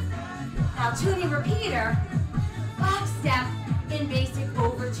 2. Now 2 knee repeater. Box step in basic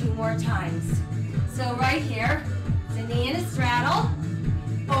over 2 more times. So right here, it's a knee and a straddle.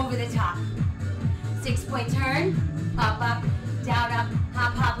 Over the top. 6-point turn. Up, up, down, up,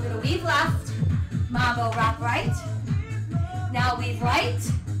 hop, hop. We're gonna weave left. Mambo rock right. Now weave right.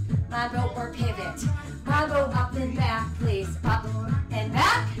 Mambo or pivot. Mambo up and back, please. Up and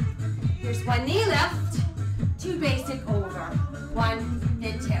back. Here's 1 knee left. 2 basic over. 1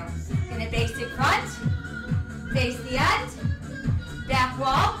 and 2. Gonna basic front. Face the end. Back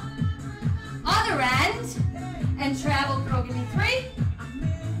wall. Other end. And travel curl. Give me 3,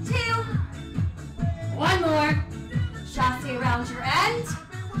 2, 1 more. Chassé around your end.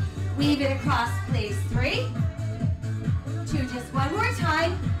 Weave it across, please. 3, 2, just 1 more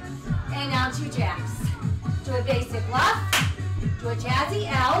time. And now 2 jacks. Do a basic left. Do a jazzy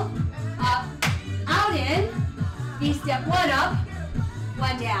L. Up, out, in. V-step 1 up,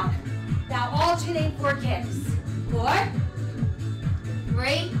 1 down. Now alternate 4 kicks. 4,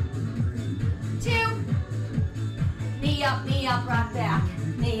 3, 2. Knee up, rock back.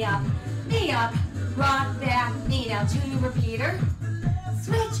 Knee up, rock back, knee. Now 2 knee repeater.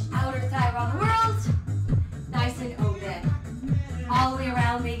 Switch, outer thigh around the world. Nice and open. All the way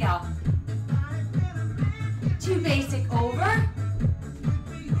around we go. 2 basic over.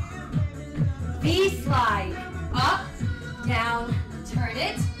 V-slide. Up, down, turn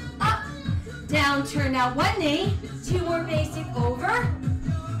it. Up, down, turn. Now 1 knee. 2 more basic over.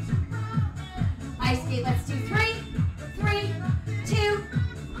 Ice skate, let's do 3, 3, 2.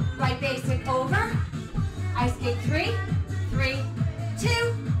 Right basic over. Ice skate 3, 3, 2.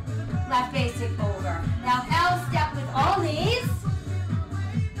 Left basic over. Now L step with all knees.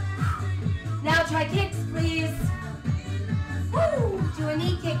 Now try kicks, please. Woo! Do a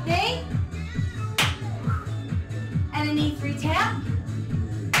knee kick, knee. And a knee 3 tap.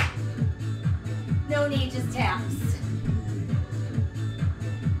 No knee, just taps.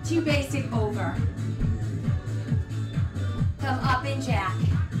 2 basic over. Come up and jack.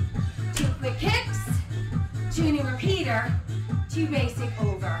 2 quick kicks. 2 knee repeater. 2 basic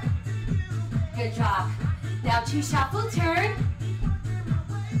over. Good job. Now 2 shuffle turn.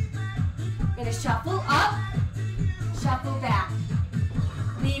 Gonna shuffle up, shuffle back.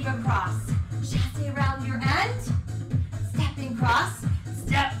 Weave across. Chassé around your end. Step and cross.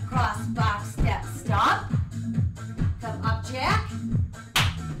 Step, cross, box, step, stop. Come up, jack.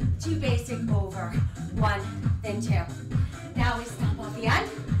 2 basic over. 1, then 2. Now we stomp off the end.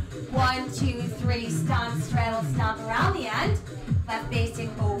 1, 2, 3, stomp, straddle, stomp around the end. Left basic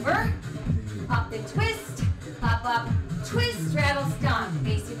over. Up and twist. Up, twist, straddle, stomp.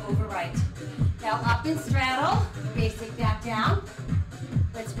 Basic over right. Now up and straddle. Basic back down.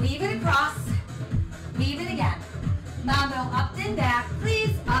 Let's weave it across. Weave it again. Mambo up and back.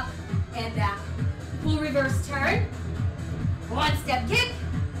 Please, up and back. Full reverse turn. 1 step kick.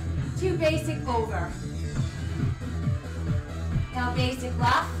 2 basic over. Now basic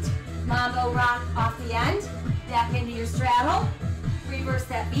left. Mambo rock off the end. Back into your straddle. Reverse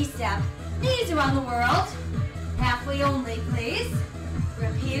that V-step. Knees around the world. Halfway only, please.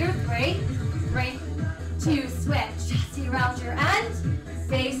 Repeater, 3, 3, 2, switch. Chassé around your end.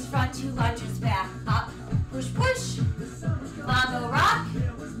 Face front, 2 lunges back. Up, push, push. Mambo rock.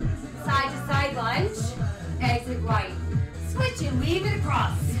 Side to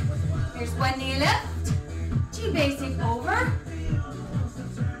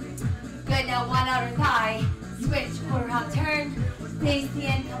now one outer thigh. Switch, quarter hop turn. Face the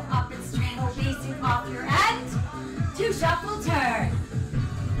end, come up and straddle, basic off your end. 2 shuffle turn.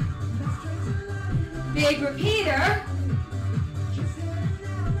 Big repeater.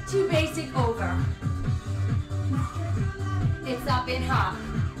 2 basic over. It's up and hop.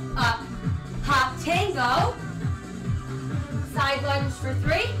 Up, hop, tango. Side lunge for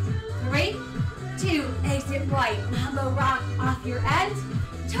 3, 3, 2, exit right. Mambo rock off your end.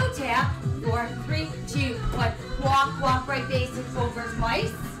 Toe tap. 4, 3, 2, 1. Walk, walk right basic over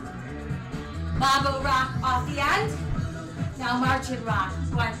twice. Mambo rock off the end. Now march and rock.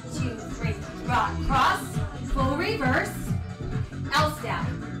 1, 2, 3. Rock, cross, full reverse. L step.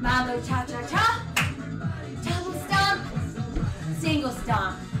 Mambo cha-cha-cha. Double stomp. Single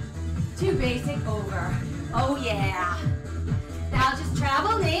stomp. 2 basic over. Oh yeah. Now just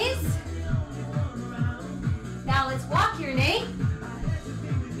travel knees. Now let's walk your knee.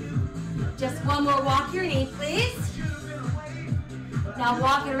 Just one more walk your knee, please. Now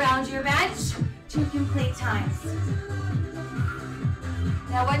walk it around your bench 2 complete times.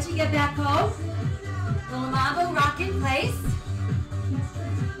 Now once you get back home, little mambo rock in place.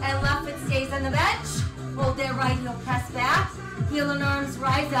 And left foot stays on the bench. Hold there, right heel press back. Heel and arms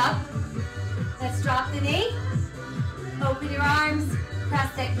rise up. Let's drop the knee. Open your arms,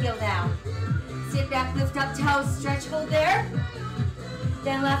 press that heel down. Sit back, lift up toes, stretch, hold there.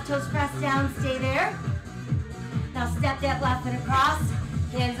 Then left toes press down, stay there. Now step that left foot across,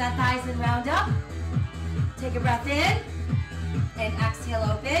 hands on thighs and round up. Take a breath in, and exhale,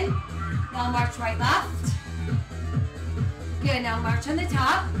 open. Now march right, left. Good, now march on the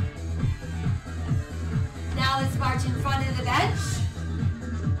top. Now let's march in front of the bench.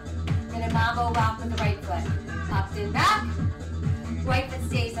 And a mambo rock with the right foot. Up and back. Right foot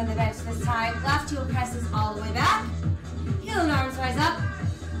stays on the bench this time. Left heel presses all the way back. Heel and arms rise up.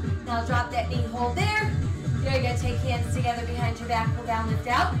 Now drop that knee, hold there. There you go, take hands together behind your back, pull down, lift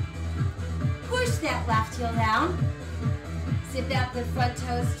out. Push that left heel down. Sit back with front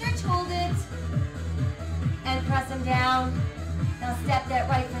toes, stretch, hold it. And press them down. Now step that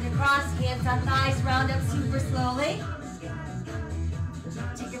right foot across, hands on thighs, round up super slowly.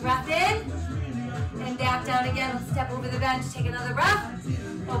 Take a breath in. And back down again. Let's step over the bench. Take another breath.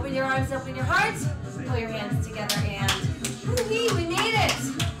 Open your arms, open your heart. Pull your hands together and woo-wee, we made it.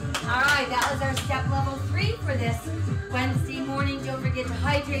 All right, that was our step level 3 for this Wednesday morning. Don't forget to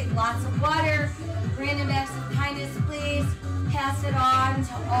hydrate, lots of water. Random acts of kindness, please. Pass it on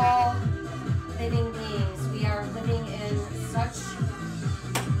to all living beings. We are living in such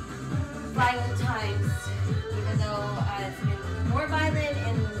violent times. Even though it's been more violent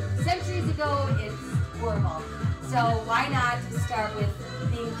in centuries ago, it's horrible. So why not start with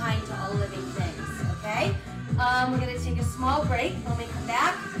being kind to all living things, okay? We're going to take a small break. When we come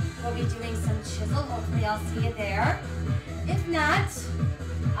back, we'll be doing some chisel. Hopefully I'll see you there. If not,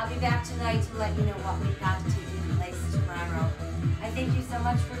 I'll be back tonight to let you know what we've got taking place tomorrow. I thank you so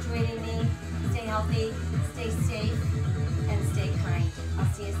much for joining me. Stay healthy, stay safe, and stay kind.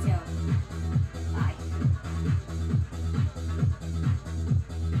 I'll see you soon.